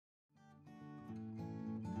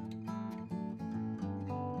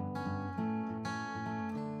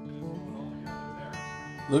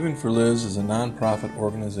Living for Liz is a nonprofit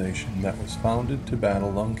organization that was founded to battle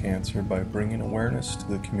lung cancer by bringing awareness to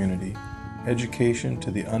the community, education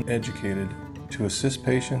to the uneducated, to assist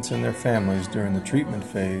patients and their families during the treatment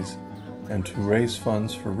phase, and to raise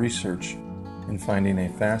funds for research in finding a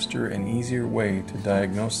faster and easier way to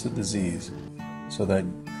diagnose the disease so that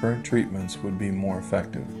current treatments would be more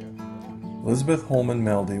effective. Elizabeth Holman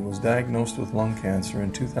Meldy was diagnosed with lung cancer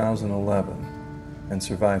in 2011 and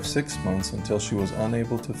survived 6 months until she was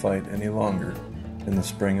unable to fight any longer in the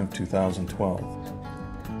spring of 2012.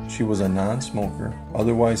 She was a non-smoker,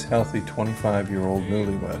 otherwise healthy 25-year-old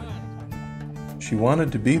newlywed. She wanted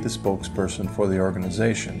to be the spokesperson for the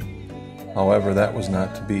organization, however that was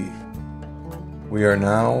not to be. We are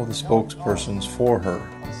now the spokespersons for her,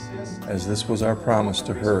 as this was our promise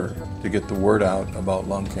to her to get the word out about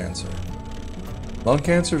lung cancer. Lung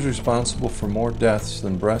cancer is responsible for more deaths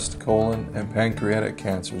than breast, colon, and pancreatic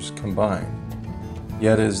cancers combined,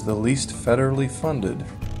 yet is the least federally funded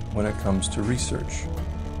when it comes to research.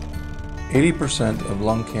 80% of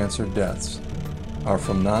lung cancer deaths are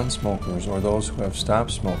from non-smokers or those who have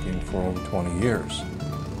stopped smoking for over 20 years.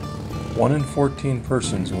 1 in 14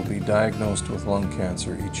 persons will be diagnosed with lung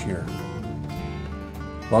cancer each year.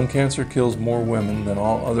 Lung cancer kills more women than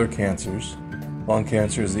all other cancers. Lung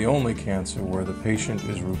cancer is the only cancer where the patient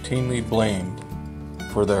is routinely blamed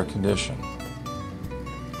for their condition.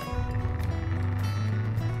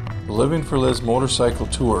 The Living for Liz motorcycle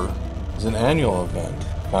tour is an annual event,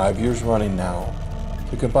 5 years running now,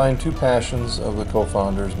 to combine two passions of the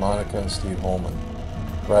co-founders Monica and Steve Holman,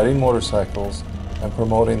 riding motorcycles and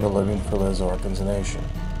promoting the Living for Liz organization.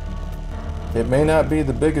 It may not be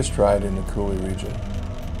the biggest ride in the Coulee region,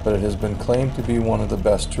 but it has been claimed to be one of the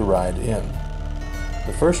best to ride in.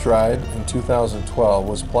 The first ride in 2012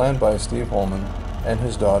 was planned by Steve Holman and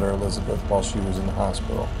his daughter Elizabeth while she was in the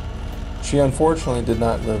hospital. She unfortunately did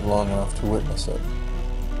not live long enough to witness it.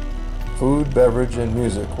 Food, beverage, and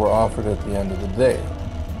music were offered at the end of the day.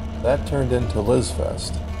 That turned into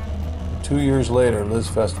LizFest. 2 years later,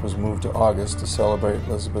 LizFest was moved to August to celebrate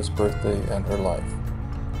Elizabeth's birthday and her life.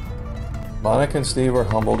 Monica and Steve are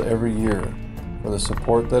humbled every year for the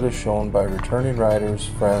support that is shown by returning riders,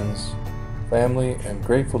 friends, family, and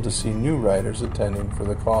grateful to see new riders attending for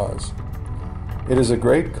the cause. It is a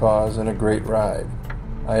great cause and a great ride.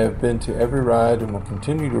 I have been to every ride and will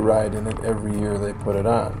continue to ride in it every year they put it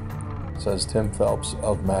on, says Tim Phelps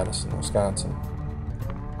of Madison, Wisconsin.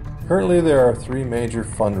 Currently there are 3 major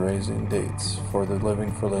fundraising dates for the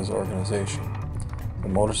Living for Liz organization: the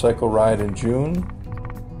motorcycle ride in June,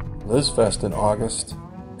 LizFest in August,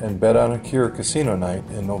 and Bet on a Cure Casino Night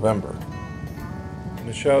in November. And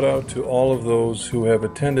a shout out to all of those who have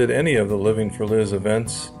attended any of the Living for Liz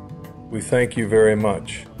events. We thank you very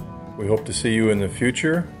much. We hope to see you in the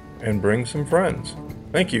future and bring some friends.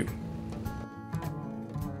 Thank you.